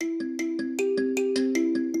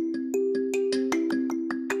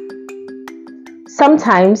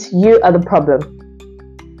Sometimes you are the problem.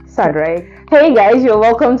 Sad, right? Hey guys, you're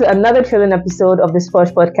welcome to another thrilling episode of the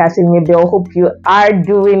Sports Podcast with me, Bill. Hope you are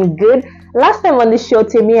doing good. Last time on the show,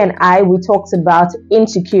 Timmy and we talked about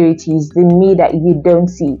insecurities, the me that you don't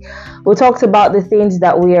see. We talked about the things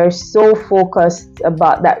that we are so focused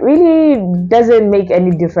about that really doesn't make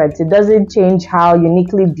any difference. It doesn't change how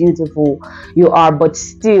uniquely beautiful you are, but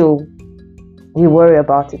still we worry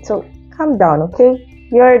about it. So calm down, okay?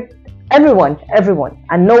 You're everyone,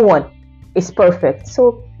 and no one is perfect.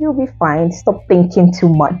 So you'll be fine. Stop thinking too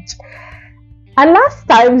much. And last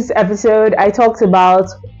time's episode, I talked about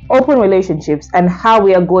open relationships and how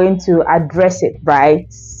we are going to address it, right?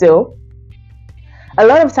 So a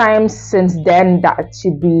lot of times since then, that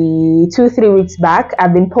should be 2-3 weeks back,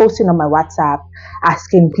 I've been posting on my WhatsApp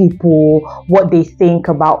asking people what they think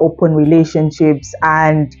about open relationships,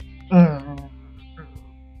 and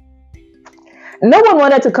no one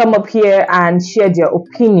wanted to come up here and share their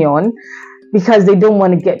opinion because they don't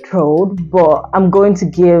want to get trolled, but I'm going to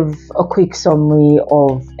give a quick summary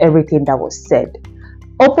of everything that was said.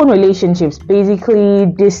 Open relationships,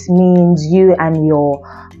 basically this means you and your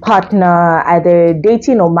partner, either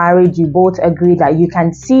dating or married, you both agree that you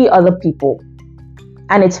can see other people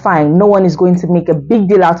and it's fine. No one is going to make a big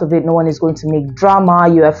deal out of it. No one is going to make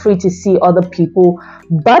drama. You are free to see other people.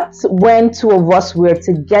 But when two of us were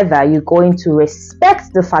together, you're going to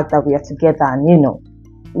respect the fact that we are together. And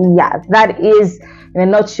that is in a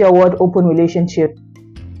nutshell what open relationship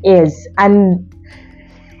is. And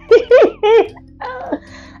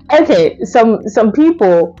okay, some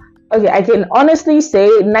people, I can honestly say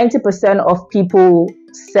 90% of people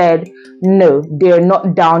said no, they're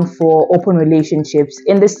not down for open relationships,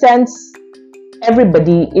 in the sense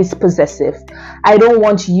everybody is possessive. I don't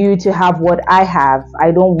want you to have what I have.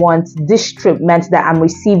 I don't want this treatment that I'm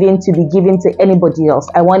receiving to be given to anybody else.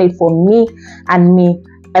 I want it for me and me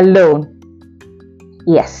alone.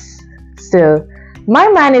 Yes. So my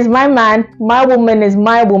man is my man, my woman is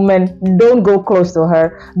my woman. Don't go close to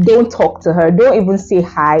her. Don't talk to her. Don't even say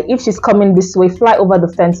hi. If she's coming this way, fly over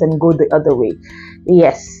the fence and go the other way.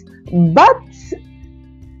 Yes. But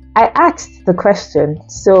I asked the question,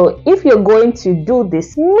 so if you're going to do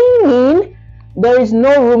this, meaning there is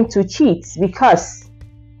no room to cheat, because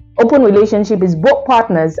open relationship is both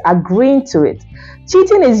partners agreeing to it.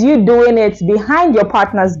 Cheating is you doing it behind your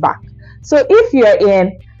partner's back. So if you're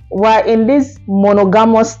in this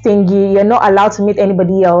monogamous thingy, you're not allowed to meet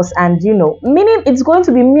anybody else, and meaning it's going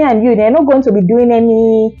to be me and you. They're not going to be doing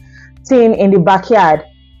anything in the backyard.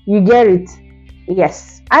 You get it?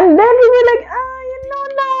 Yes. And then we were like,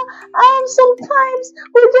 sometimes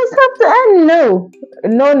we just have to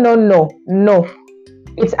no.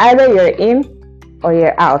 It's either you're in or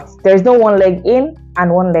you're out. There's no one leg in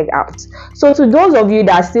and one leg out. So to those of you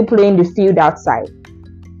that are still playing the field outside,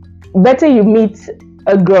 better you meet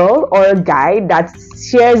a girl or a guy that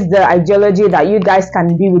shares the ideology that you guys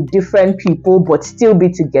can be with different people but still be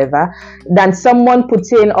together, than someone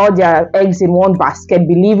putting all their eggs in one basket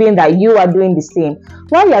believing that you are doing the same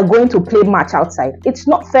while you are going to play match outside. It's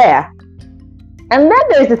not fair. And then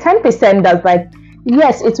there's the 10% that's like,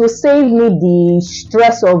 yes, it will save me the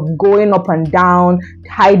stress of going up and down,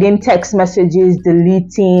 hiding text messages,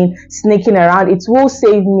 deleting, sneaking around. It will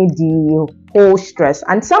save me the whole stress.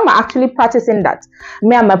 And some are actually practicing that.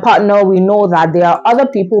 Me and my partner, we know that there are other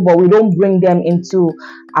people, but we don't bring them into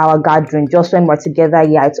our gathering. Just when we're together,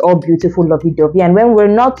 it's all beautiful, lovey-dovey. And when we're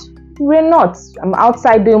not. I'm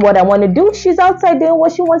outside doing what I want to do. She's outside doing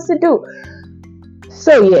what she wants to do.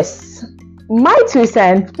 So yes, my 2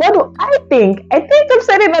 cents. What do I think? I think I've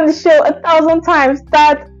said it on the show 1,000 times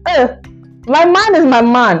that my man is my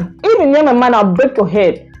man. Even you're my man, I'll break your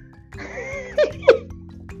head.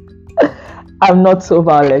 I'm not so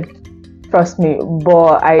violent, trust me,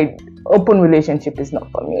 but open relationship is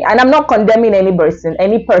not for me. And I'm not condemning any person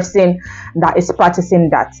that is practicing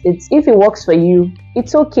that. It's, if it works for you,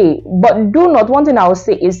 it's okay. But do not, one thing I will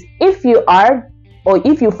say is, if you are, or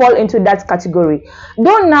if you fall into that category,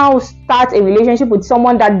 don't now start a relationship with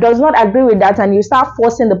someone that does not agree with that, and you start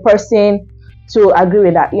forcing the person to agree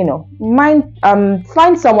with that.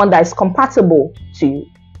 Find someone that is compatible to you.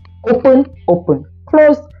 Open,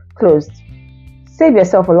 closed. Save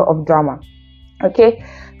yourself a lot of drama. Okay,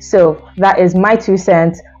 so that is my 2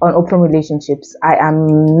 cents on open relationships. I am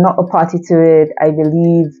not a party to it. I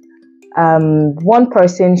believe one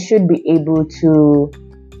person should be able to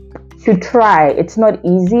try. It's not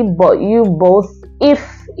easy, but you both, if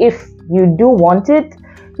you do want it,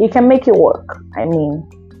 you can make it work. I mean,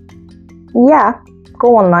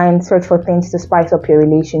 go online, search for things to spice up your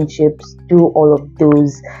relationships, do all of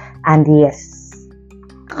those, and yes,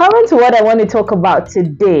 Coming to what I want to talk about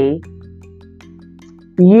today,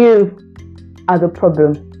 you are the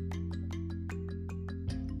problem.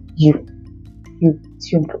 You,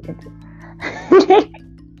 too important.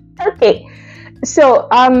 Okay, so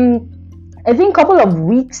I think a couple of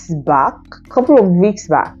weeks back,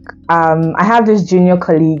 I have this junior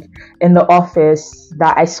colleague in the office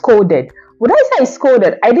that I scolded. When I say I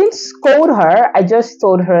scolded, I didn't scold her. I just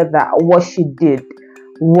told her that what she did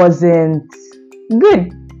wasn't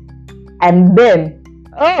good. And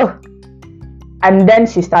then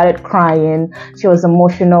she started crying. She was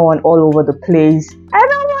emotional and all over the place. And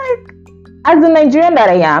I'm like, as the Nigerian that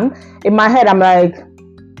I am, in my head, I'm like,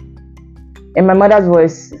 in my mother's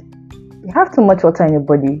voice, you have too much water in your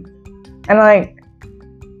body. And I'm like,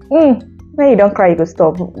 when you don't cry, you can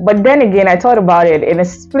stop. But then again, I thought about it. In a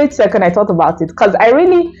split second, I thought about it. Because I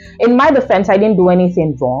really, in my defense, I didn't do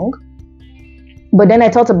anything wrong. But then I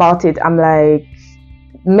thought about it. I'm like,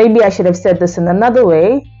 maybe I should have said this in another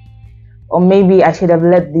way. Or maybe I should have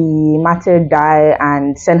let the matter die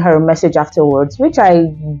and send her a message afterwards, which I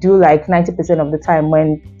do like 90% of the time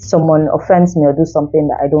when someone offends me or do something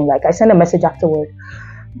that I don't like. I send a message afterwards.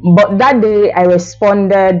 But that day I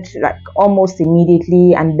responded like almost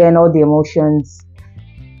immediately, and then all the emotions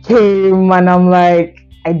came and I'm like,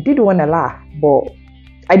 I did want to laugh, but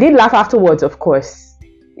I did laugh afterwards, of course.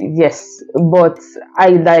 Yes, but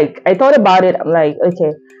I thought about it. I'm like,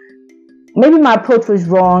 okay, maybe my approach was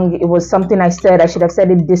wrong. It was something I said. I should have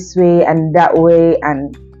said it this way and that way,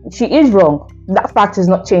 and she is wrong. That fact is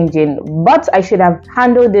not changing, but I should have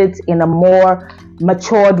handled it in a more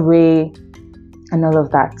matured way and all of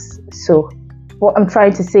that. So what I'm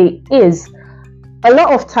trying to say is, a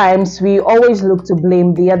lot of times we always look to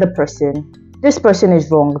blame the other person. This person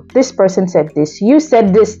is wrong. This person said this. You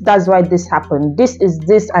said this. That's why this happened. This is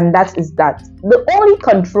this and that is that. The only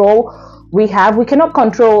control we cannot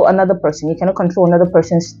control another person. You cannot control another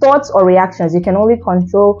person's thoughts or reactions. You can only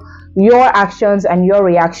control your actions and your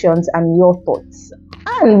reactions and your thoughts.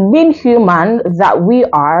 And being human that we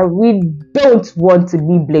are, we don't want to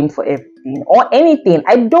be blamed for everything or anything.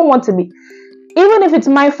 I don't want to be, even if it's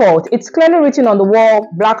my fault. It's clearly written on the wall,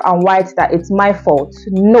 black and white, that it's my fault.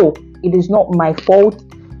 No, it is not my fault.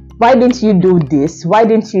 Why didn't you do this? Why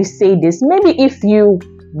didn't you say this? Maybe if you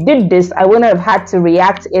did this, I wouldn't have had to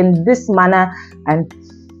react in this manner. And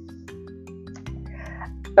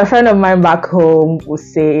a friend of mine back home would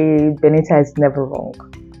say Benita is never wrong,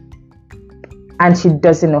 and she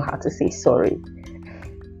doesn't know how to say sorry,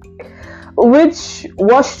 which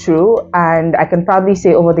was true. And I can probably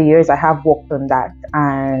say over the years I have worked on that,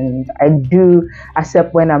 and I do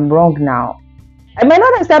accept when I'm wrong now. I might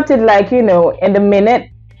not accept it like, in the minute,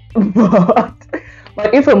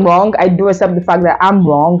 but if I'm wrong, I do accept the fact that I'm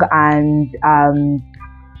wrong, and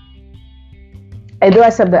I do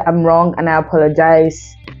accept that I'm wrong, and I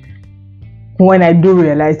apologize when I do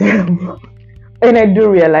realize that I'm wrong. When I do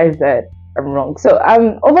realize that I'm wrong. So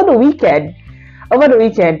over the weekend, guys,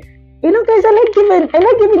 I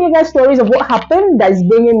like giving you guys stories of what happened that's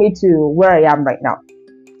bringing me to where I am right now.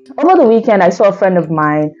 Over the weekend, I saw a friend of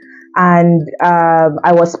mine, and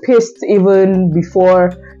I was pissed even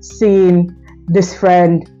before seeing this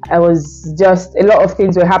friend. I was just, a lot of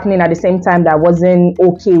things were happening at the same time that I wasn't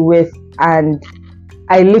okay with, and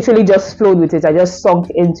I literally just flowed with it. I just sunk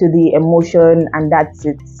into the emotion, and that's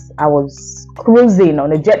it. I was cruising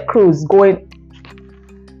on a jet cruise, going.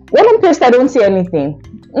 When I'm pissed, I don't say anything,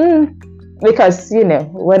 because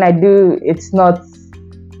when I do, it's not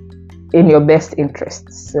in your best interest.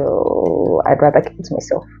 So I'd rather keep it to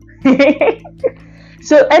myself.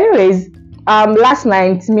 So, anyways, last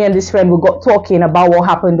night, me and this friend, we got talking about what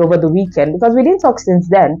happened over the weekend, because we didn't talk since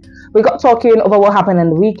then. We got talking over what happened on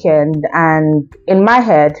the weekend, and in my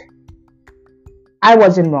head, I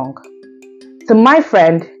wasn't wrong. So my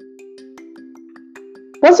friend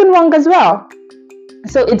wasn't wrong as well.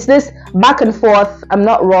 So it's this back and forth. I'm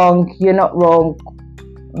not wrong, you're not wrong.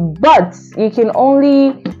 But you can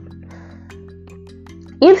only,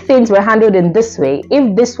 if things were handled in this way,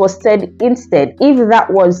 if this was said instead, if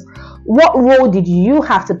that was, what role did you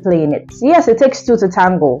have to play in it? Yes, it takes two to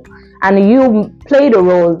tango, and you played a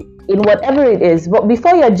role in whatever it is. But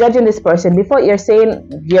before you're judging this person, before you're saying,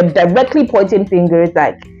 you're directly pointing fingers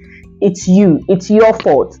like it's you, it's your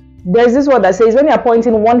fault. There's this one that says when you're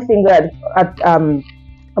pointing one finger at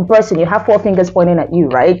a person, you have four fingers pointing at you,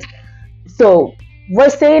 right? So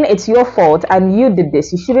we're saying it's your fault and you did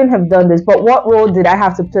this, you shouldn't have done this, but what role did I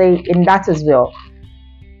have to play in that as well?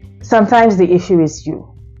 Sometimes the issue is you.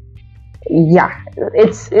 Yeah,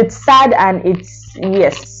 it's sad, and it's,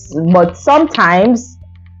 yes, but sometimes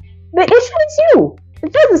the issue is you.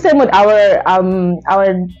 It's just the same with our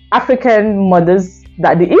African mothers,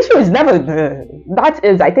 that the issue is never that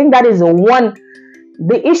is, I think that is the one.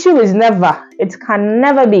 The issue is never, it can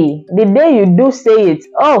never be. The day you do say it,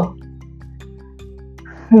 oh,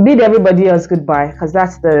 bid everybody else goodbye, because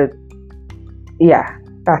that's the, yeah,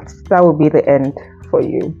 that will be the end for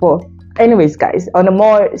you. But anyways, guys, on a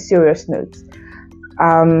more serious note,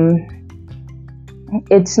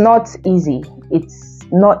 it's not easy. It's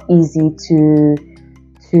not easy to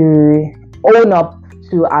own up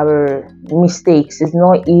to our mistakes. It's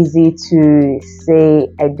not easy to say,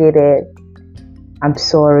 I did it, I'm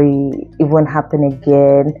sorry, it won't happen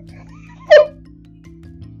again.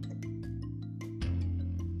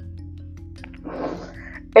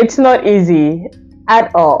 It's not easy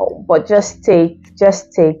at all, but just take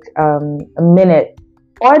a minute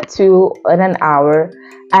or two in an hour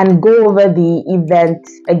and go over the event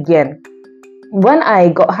again. When I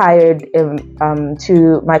got hired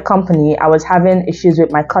to my company, I was having issues with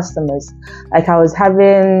my customers. Like, I was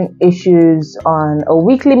having issues on a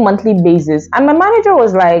weekly, monthly basis. And my manager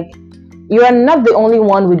was like, you are not the only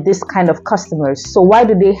one with this kind of customers. So why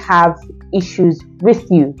do they have issues with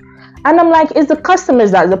you? And I'm like, it's the customers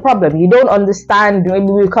that's the problem. You don't understand, maybe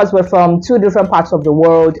because we're from two different parts of the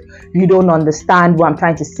world, you don't understand what I'm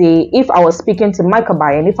trying to say. If I was speaking to my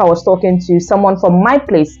Kabai and if I was talking to someone from my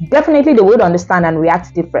place, definitely they would understand and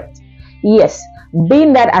react different. Yes,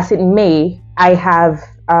 being that as it may, I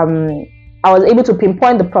was able to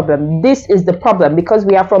pinpoint the problem. This is the problem because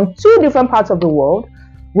we are from two different parts of the world.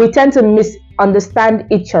 We tend to misunderstand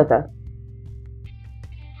each other.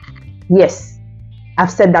 Yes. I've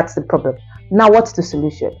said that's the problem. Now what's the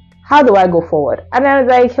solution? How do I go forward? And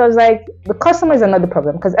he was like, the customers are not the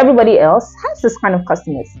problem because everybody else has this kind of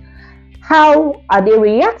customers. How are they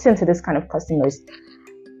reacting to this kind of customers?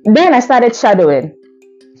 Then I started shadowing.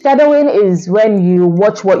 Shadowing is when you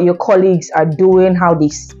watch what your colleagues are doing, how they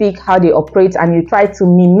speak, how they operate, and you try to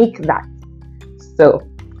mimic that. So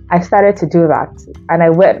I started to do that. And I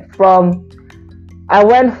went from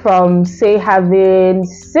say having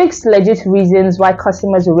 6 legit reasons why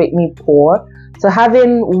customers will rate me poor to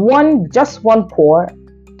having just one poor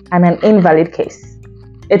and an invalid case.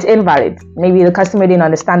 It's invalid. Maybe the customer didn't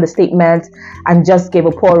understand the statement and just gave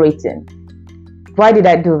a poor rating. Why did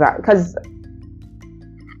I do that? Because,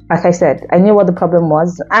 like I said, I knew what the problem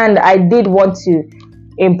was and I did want to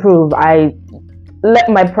improve. I let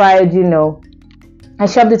my pride, I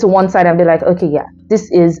shoved it to one side and be like, okay, yeah, this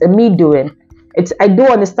is a me doing. I do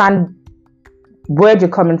understand where you're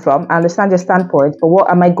coming from. I understand your standpoint, but what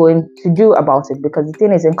am I going to do about it? Because the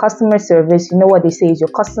thing is, in customer service, you know what they say is your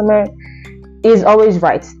customer is always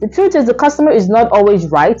right. The truth is the customer is not always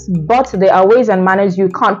right, but there are ways and manners you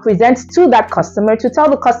can't present to that customer to tell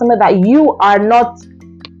the customer that you are not.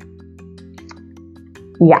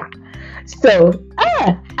 Yeah. So,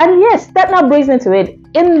 and yes, that now brings into it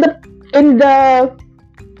in the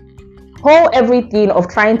whole everything of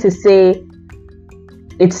trying to say,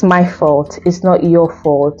 it's my fault, it's not your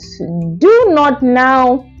fault. Do not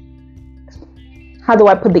now, how do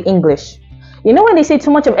I put the English? You know when they say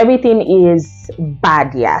too much of everything is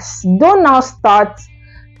bad, yes. Don't now start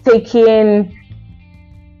taking,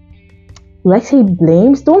 let's say,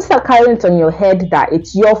 blames. Don't start carrying it on your head that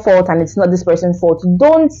it's your fault and it's not this person's fault.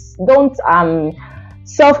 Don't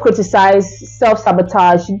self-criticize,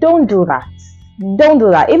 self-sabotage. Don't do that. Don't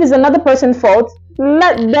do that. If it's another person's fault,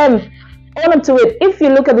 let them own up to it. If you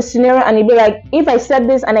look at the scenario and you be like, if I said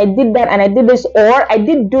this and I did that and I did this, or I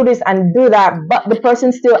did do this and do that, but the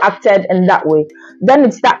person still acted in that way, then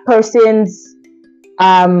it's that person's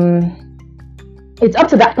it's up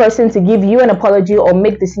to that person to give you an apology or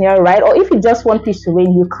make the scenario right. Or if you just want peace to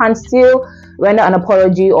reign, you can still render an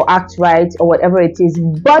apology or act right or whatever it is.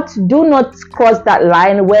 But do not cross that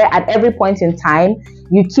line where at every point in time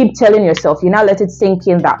you keep telling yourself, you now let it sink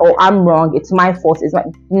in that, oh, I'm wrong, it's my fault.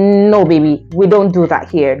 No, baby, we don't do that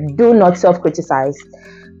here. Do not self-criticize.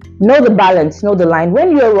 Know the balance, know the line.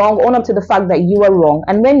 When you're wrong, own up to the fact that you are wrong.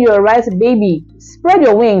 And when you're right, baby, spread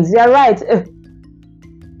your wings. You're right.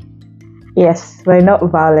 Yes, we're not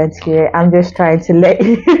violent here. I'm just trying to let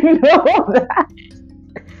you know that.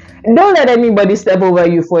 Don't let anybody step over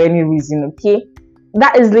you for any reason, okay?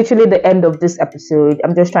 That is literally the end of this episode.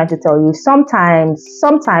 I'm just trying to tell you, sometimes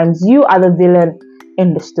you are the villain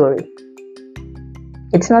in the story.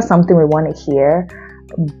 It's not something we want to hear,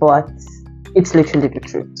 but it's literally the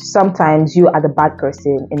truth. Sometimes you are the bad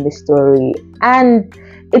person in the story, and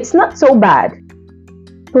it's not so bad,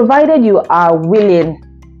 provided you are willing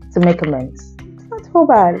to make amends. It's not so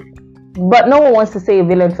bad, but no one wants to say a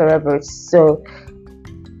villain forever. So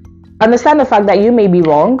understand the fact that you may be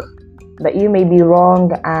wrong. that you may be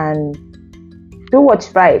wrong and do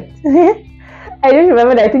what's right. I just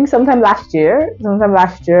remembered, I think sometime last year,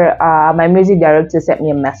 my music director sent me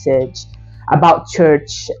a message about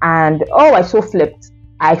church, and I so flipped.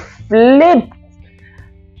 I flipped,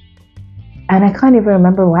 and I can't even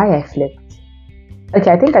remember why I flipped. Okay,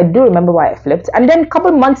 I think I do remember why I flipped. And then a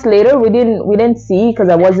couple months later, we didn't see because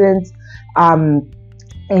I wasn't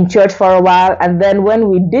in church for a while. And then when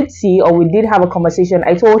we did see, or we did have a conversation,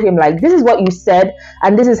 I told him, like, this is what you said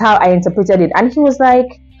and this is how I interpreted it. And he was like,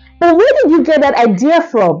 but where did you get that idea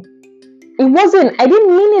from? It wasn't, I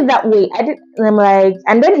didn't mean it that way. And I'm like,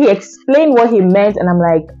 and then he explained what he meant, and I'm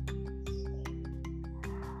like,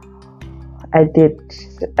 I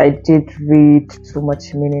did read too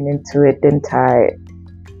much meaning into it, didn't I?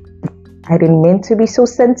 I didn't mean to be so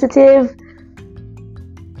sensitive.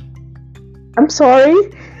 I'm sorry.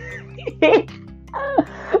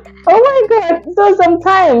 Oh my god. So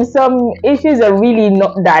sometimes some issues are really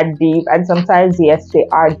not that deep, and sometimes, yes, they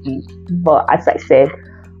are deep. But as I said,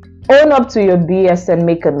 own up to your BS and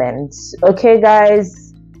make amends. Okay,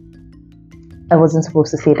 guys? I wasn't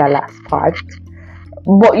supposed to say that last part.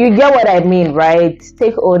 But you get what I mean, right?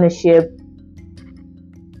 Take ownership.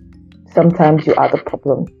 Sometimes you are the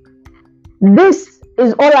problem. This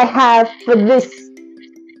is all I have for this.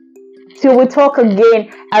 Till we talk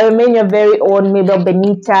again, I remain your very own Mabel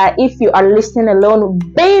Benita. If you are listening alone,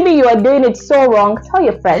 baby, you are doing it so wrong. Tell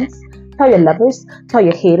your friends, tell your lovers, tell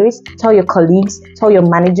your haters, tell your colleagues, tell your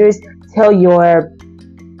managers, tell your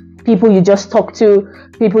people you just talk to,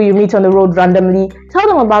 people you meet on the road randomly. Tell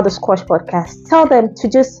them about the Squash Podcast. Tell them to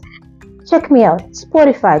just check me out.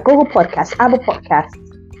 Spotify, Google Podcasts, Apple Podcasts.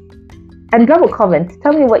 And drop a comment.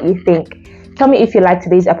 Tell me what you think. Tell me if you liked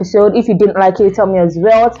today's episode. If you didn't like it, tell me as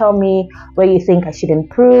well. Tell me where you think I should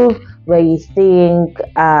improve, where you think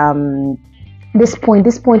this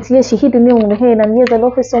point, yes, she hit the nail on the head, and yes, I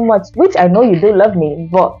love her so much, which I know you do love me,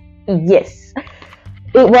 but yes.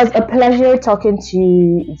 It was a pleasure talking to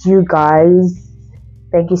you guys.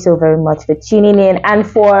 Thank you so very much for tuning in. And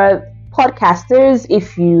for podcasters,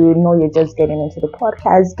 if you know you're just getting into the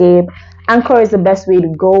podcast game, Anchor is the best way to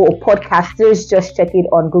go. Or podcasters, just check it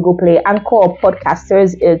on Google Play. Anchor or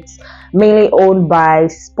podcasters, it's mainly owned by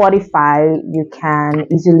Spotify. You can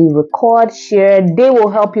easily record, share. They will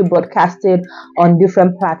help you broadcast it on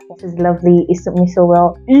different platforms. It's lovely. It suits me so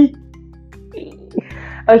well.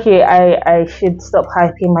 Okay, I should stop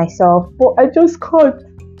hyping myself, but I just can't.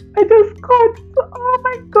 Oh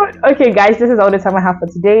my god. Okay, guys, this is all the time I have for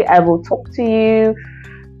today. I will talk to you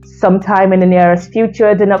sometime in the nearest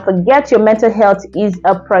future. Do not forget, your mental health is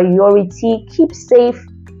a priority. Keep safe,